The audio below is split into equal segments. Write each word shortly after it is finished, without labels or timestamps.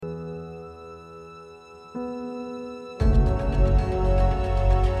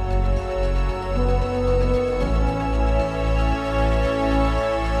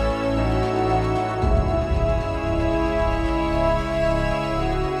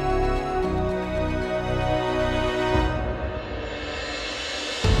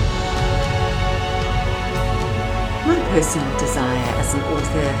personal desire as an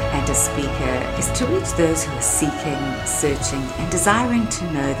author and a speaker is to reach those who are seeking, searching, and desiring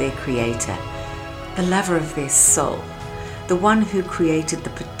to know their Creator, the lover of their soul, the one who created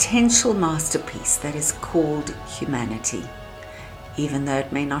the potential masterpiece that is called humanity. Even though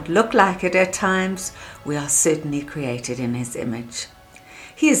it may not look like it at times, we are certainly created in His image.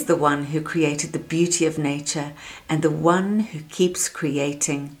 He is the one who created the beauty of nature and the one who keeps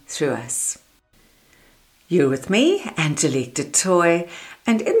creating through us. You're with me, Angelique du Toit,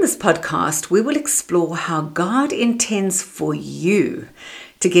 and in this podcast we will explore how God intends for you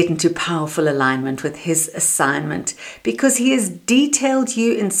to get into powerful alignment with His assignment, because He has detailed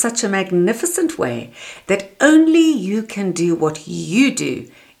you in such a magnificent way that only you can do what you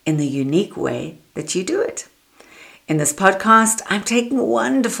do in the unique way that you do it. In this podcast, I'm taking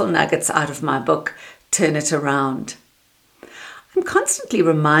wonderful nuggets out of my book, Turn It Around. I'm constantly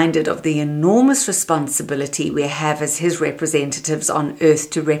reminded of the enormous responsibility we have as His representatives on earth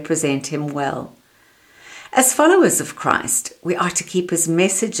to represent Him well. As followers of Christ, we are to keep His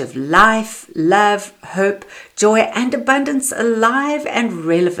message of life, love, hope, joy, and abundance alive and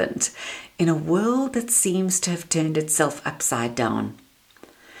relevant in a world that seems to have turned itself upside down.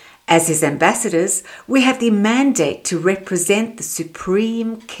 As His ambassadors, we have the mandate to represent the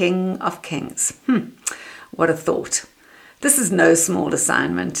Supreme King of Kings. What a thought. This is no small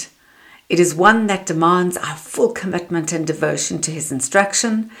assignment. It is one that demands our full commitment and devotion to His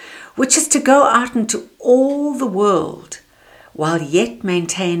instruction, which is to go out into all the world while yet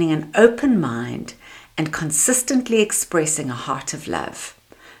maintaining an open mind and consistently expressing a heart of love.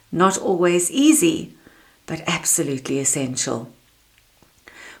 Not always easy, but absolutely essential.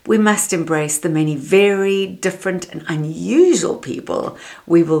 We must embrace the many very different and unusual people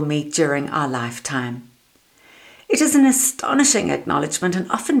we will meet during our lifetime. It is an astonishing acknowledgement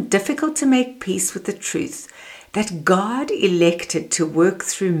and often difficult to make peace with the truth that God elected to work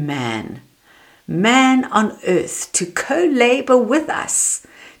through man on earth, to co-labor with us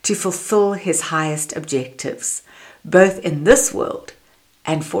to fulfill His highest objectives, both in this world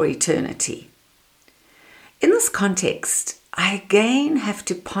and for eternity. In this context, I again have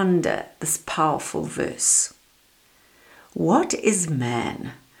to ponder this powerful verse. What is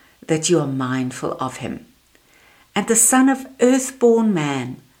man that you are mindful of him, and the son of earth-born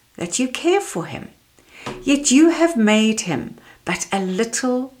man that you care for him? Yet you have made him but a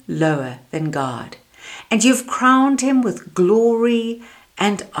little lower than God, and you've crowned him with glory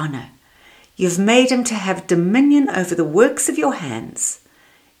and honor. You've made him to have dominion over the works of your hands.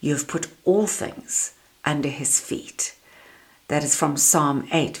 You've put all things under his feet. That is from Psalm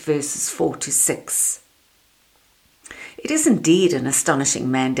 8, verses 4 to 6. It is indeed an astonishing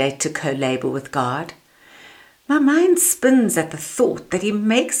mandate to co-labor with God. My mind spins at the thought that He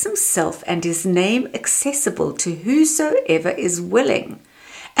makes Himself and His name accessible to whosoever is willing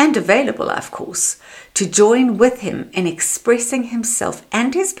and available, of course, to join with Him in expressing Himself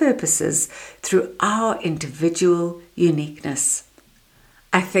and His purposes through our individual uniqueness.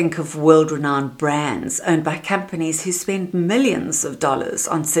 I think of world-renowned brands owned by companies who spend millions of dollars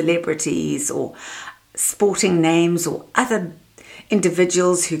on celebrities or sporting names or other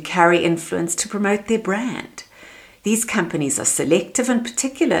individuals who carry influence to promote their brand. These companies are selective and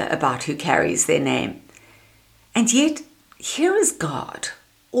particular about who carries their name. And yet, here is God,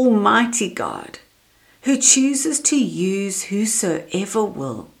 Almighty God, who chooses to use whosoever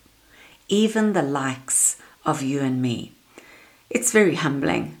will, even the likes of you and me. It's very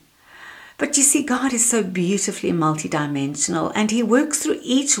humbling. But you see, God is so beautifully multidimensional, and He works through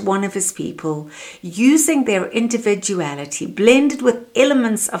each one of His people, using their individuality, blended with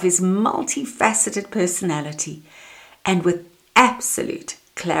elements of His multifaceted personality, and with absolute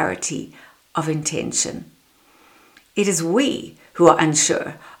clarity of intention. It is we who are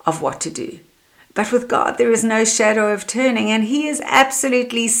unsure of what to do. But with God, there is no shadow of turning, and He is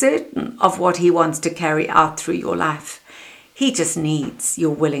absolutely certain of what He wants to carry out through your life. He just needs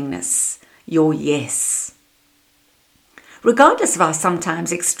your willingness, your yes. Regardless of our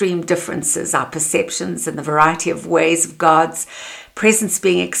sometimes extreme differences, our perceptions, and the variety of ways of God's presence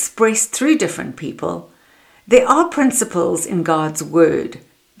being expressed through different people, there are principles in God's Word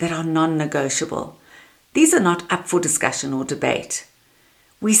that are non-negotiable. These are not up for discussion or debate.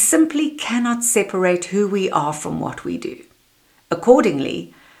 We simply cannot separate who we are from what we do.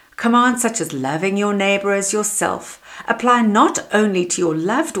 Accordingly, commands such as loving your neighbor as yourself apply not only to your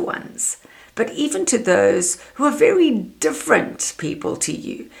loved ones, but even to those who are very different people to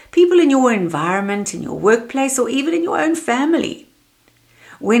you, people in your environment, in your workplace, or even in your own family.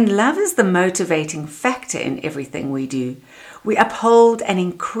 When love is the motivating factor in everything we do, we uphold an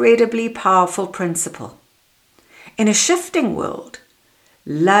incredibly powerful principle. In a shifting world,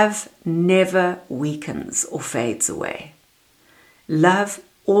 love never weakens or fades away. Love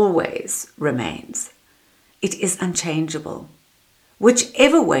always remains. It is unchangeable.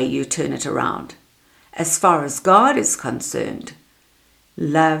 Whichever way you turn it around, as far as God is concerned,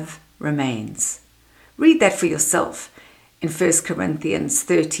 love remains. Read that for yourself in 1 Corinthians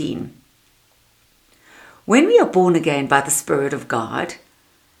 13. When we are born again by the Spirit of God,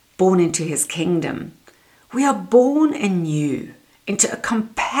 born into His kingdom, we are born anew into a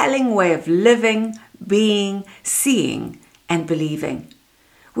compelling way of living, being, seeing, and believing.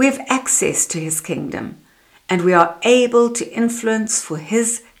 We have access to His kingdom, and we are able to influence for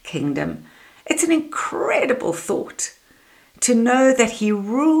His kingdom. It's an incredible thought to know that He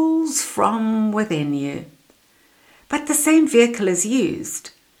rules from within you. But the same vehicle is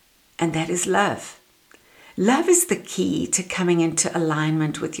used, and that is love. Love is the key to coming into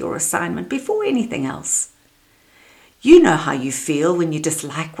alignment with your assignment before anything else. You know how you feel when you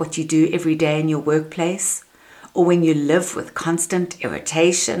dislike what you do every day in your workplace, or when you live with constant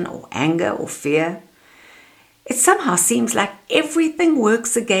irritation or anger or fear. It somehow seems like everything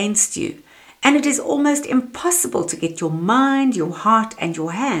works against you, and it is almost impossible to get your mind, your heart, and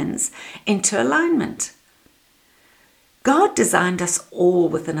your hands into alignment. God designed us all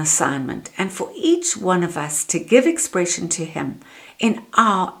with an assignment, and for each one of us to give expression to Him in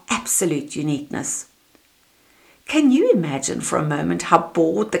our absolute uniqueness. Can you imagine for a moment how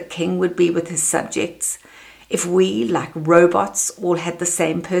bored the king would be with his subjects if we, like robots, all had the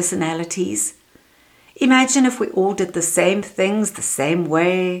same personalities? Imagine if we all did the same things the same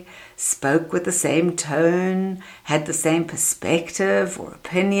way, spoke with the same tone, had the same perspective or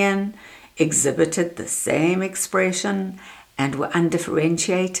opinion, exhibited the same expression, and were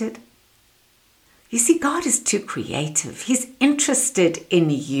undifferentiated. You see, God is too creative. He's interested in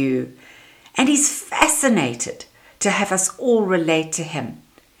you, and He's fascinated to have us all relate to Him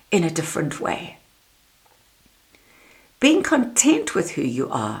in a different way. Being content with who you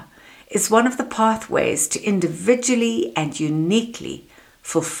are is one of the pathways to individually and uniquely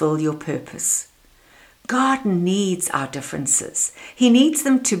fulfill your purpose. God needs our differences. He needs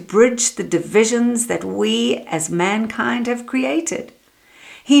them to bridge the divisions that we as mankind have created.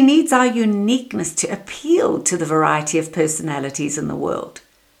 He needs our uniqueness to appeal to the variety of personalities in the world.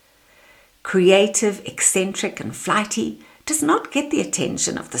 Creative, eccentric, and flighty does not get the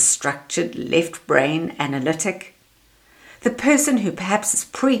attention of the structured, left-brain analytic. The person who perhaps is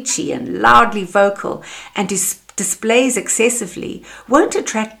preachy and loudly vocal and displays excessively won't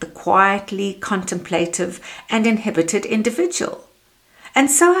attract the quietly contemplative and inhibited individual. And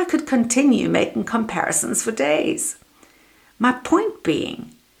so I could continue making comparisons for days. My point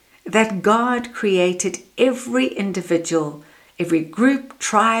being that God created every individual, every group,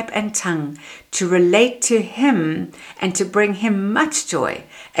 tribe, and tongue to relate to Him and to bring Him much joy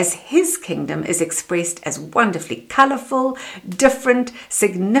as His kingdom is expressed as wonderfully colourful, different,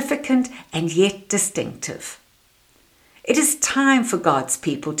 significant, and yet distinctive. It is time for God's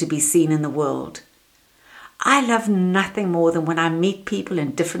people to be seen in the world. I love nothing more than when I meet people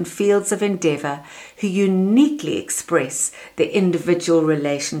in different fields of endeavour who uniquely express their individual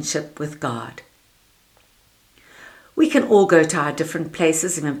relationship with God. We can all go to our different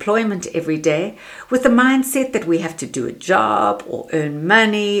places of employment every day with the mindset that we have to do a job or earn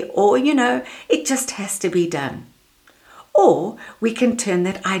money or, it just has to be done. Or we can turn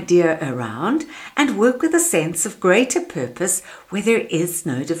that idea around and work with a sense of greater purpose where there is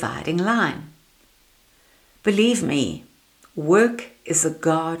no dividing line. Believe me, work is a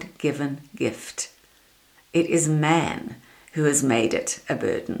God-given gift. It is man who has made it a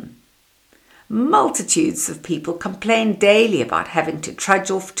burden. Multitudes of people complain daily about having to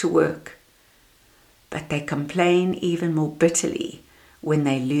trudge off to work, but they complain even more bitterly when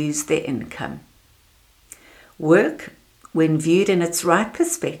they lose their income. Work, when viewed in its right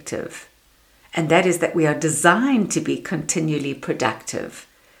perspective, and that is that we are designed to be continually productive,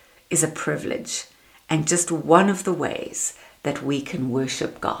 is a privilege and just one of the ways that we can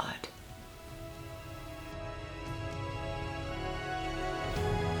worship God.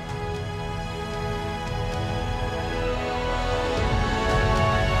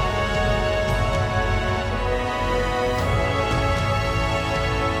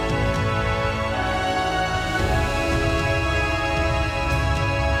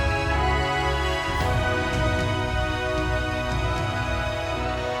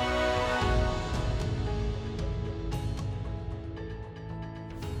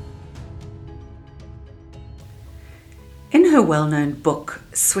 In her well-known book,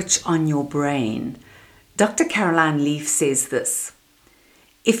 Switch on Your Brain, Dr. Caroline Leaf says this: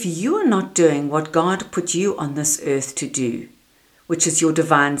 If you are not doing what God put you on this earth to do, which is your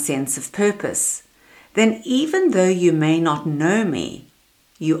divine sense of purpose, then even though you may not know me,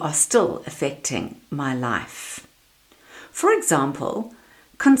 you are still affecting my life. For example,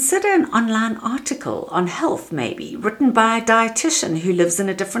 consider an online article on health, maybe, written by a dietitian who lives in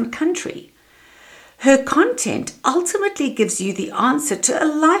a different country. Her content ultimately gives you the answer to a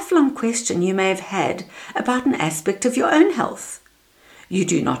lifelong question you may have had about an aspect of your own health. You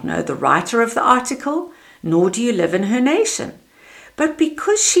do not know the writer of the article, nor do you live in her nation. But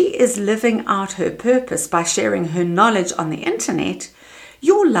because she is living out her purpose by sharing her knowledge on the internet,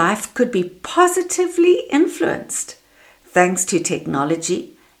 your life could be positively influenced, thanks to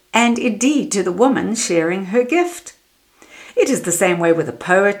technology and indeed to the woman sharing her gift. It is the same way with a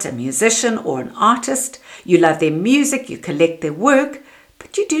poet, a musician, or an artist. You love their music, you collect their work,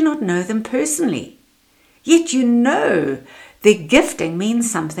 but you do not know them personally. Yet you know their gifting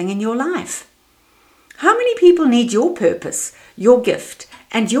means something in your life. How many people need your purpose, your gift,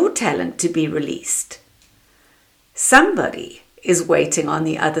 and your talent to be released? Somebody is waiting on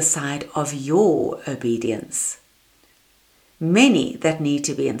the other side of your obedience. Many that need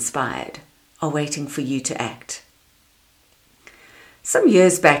to be inspired are waiting for you to act. Some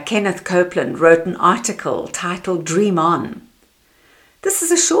years back, Kenneth Copeland wrote an article titled Dream On. This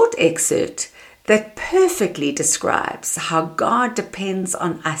is a short excerpt that perfectly describes how God depends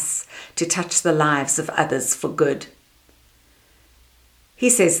on us to touch the lives of others for good. He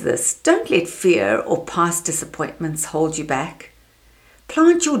says this: don't let fear or past disappointments hold you back.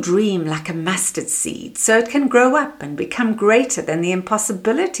 Plant your dream like a mustard seed so it can grow up and become greater than the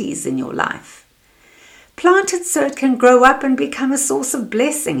impossibilities in your life. Plant it so it can grow up and become a source of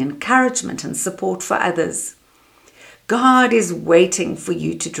blessing, encouragement, and support for others. God is waiting for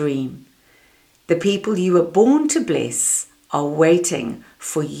you to dream. The people you were born to bless are waiting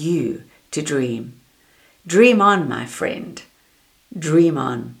for you to dream. Dream on, my friend. Dream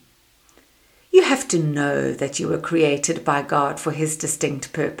on. You have to know that you were created by God for His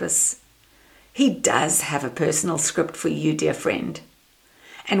distinct purpose. He does have a personal script for you, dear friend.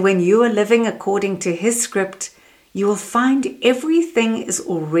 And when you are living according to His script, you will find everything is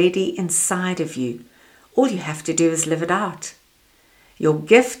already inside of you. All you have to do is live it out. Your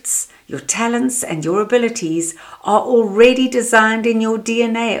gifts, your talents, and your abilities are already designed in your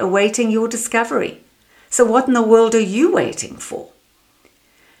DNA, awaiting your discovery. So what in the world are you waiting for?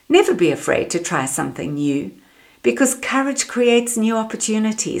 Never be afraid to try something new, because courage creates new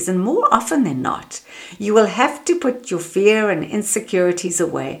opportunities, and more often than not, you will have to put your fear and insecurities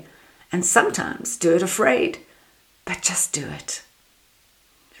away, and sometimes do it afraid, but just do it.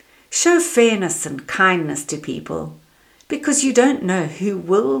 Show fairness and kindness to people, because you don't know who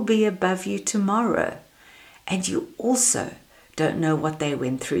will be above you tomorrow, and you also don't know what they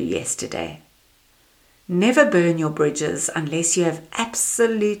went through yesterday. Never burn your bridges unless you have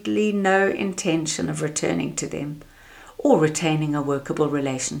absolutely no intention of returning to them or retaining a workable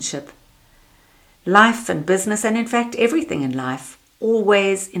relationship. Life and business, and in fact everything in life,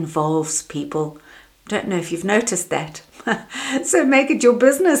 always involves people. Don't know if you've noticed that. So make it your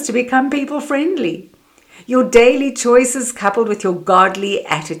business to become people-friendly. Your daily choices coupled with your godly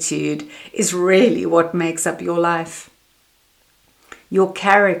attitude is really what makes up your life. Your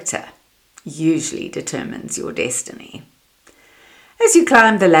character usually determines your destiny. As you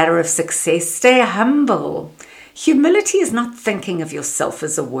climb the ladder of success, stay humble. Humility is not thinking of yourself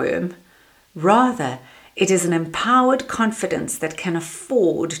as a worm. Rather, it is an empowered confidence that can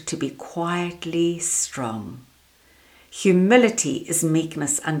afford to be quietly strong. Humility is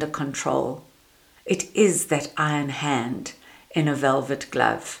meekness under control. It is that iron hand in a velvet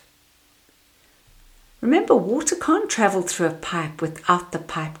glove. Remember, water can't travel through a pipe without the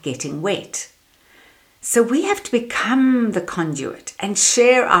pipe getting wet. So we have to become the conduit and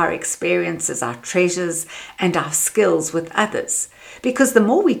share our experiences, our treasures, and our skills with others. Because the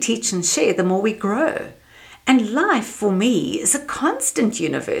more we teach and share, the more we grow. And life, for me, is a constant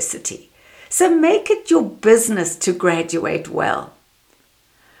university. So make it your business to graduate well.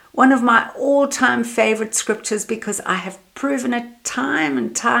 One of my all-time favorite scriptures, because I have proven it time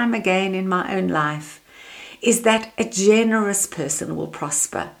and time again in my own life, is that a generous person will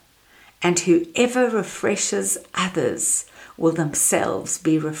prosper, and whoever refreshes others will themselves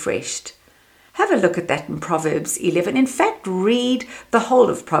be refreshed. Have a look at that in Proverbs 11. In fact, read the whole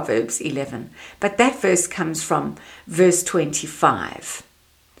of Proverbs 11, but that verse comes from verse 25.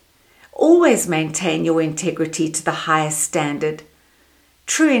 Always maintain your integrity to the highest standard.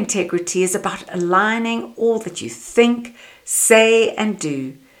 True integrity is about aligning all that you think, say, and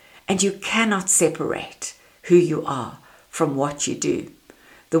do, and you cannot separate who you are from what you do.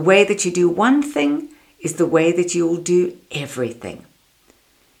 The way that you do one thing is the way that you will do everything.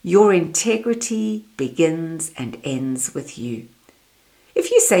 Your integrity begins and ends with you. If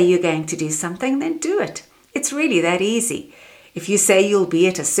you say you're going to do something, then do it. It's really that easy. If you say you'll be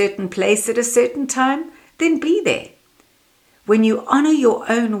at a certain place at a certain time, then be there. When you honor your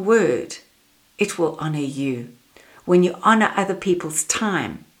own word, it will honor you. When you honor other people's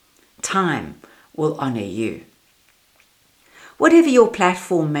time, time will honor you. Whatever your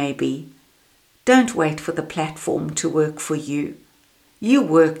platform may be, don't wait for the platform to work for you. You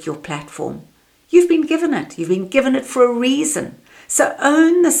work your platform. You've been given it. You've been given it for a reason. So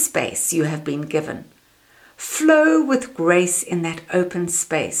own the space you have been given. Flow with grace in that open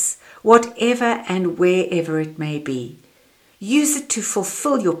space, whatever and wherever it may be. Use it to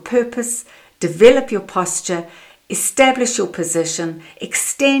fulfill your purpose, develop your posture, establish your position,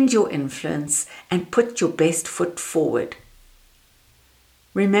 extend your influence, and put your best foot forward.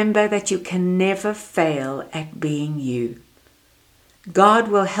 Remember that you can never fail at being you. God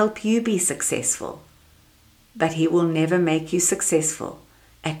will help you be successful, but He will never make you successful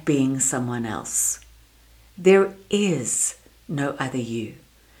at being someone else. There is no other you.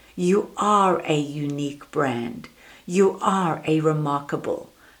 You are a unique brand. You are a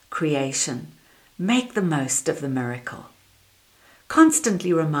remarkable creation. Make the most of the miracle.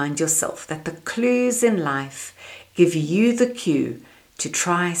 Constantly remind yourself that the clues in life give you the cue to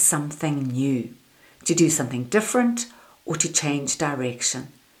try something new, to do something different, or to change direction.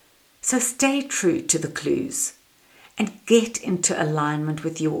 So stay true to the clues and get into alignment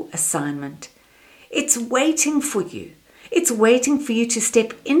with your assignment. It's waiting for you. It's waiting for you to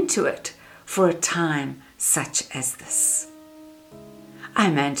step into it for a time such as this.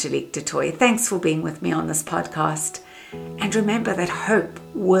 I'm Angelique du Toit. Thanks for being with me on this podcast. And remember that hope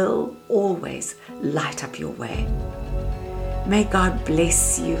will always light up your way. May God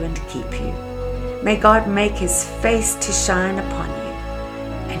bless you and keep you. May God make His face to shine upon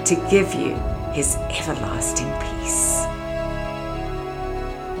you and to give you His everlasting peace.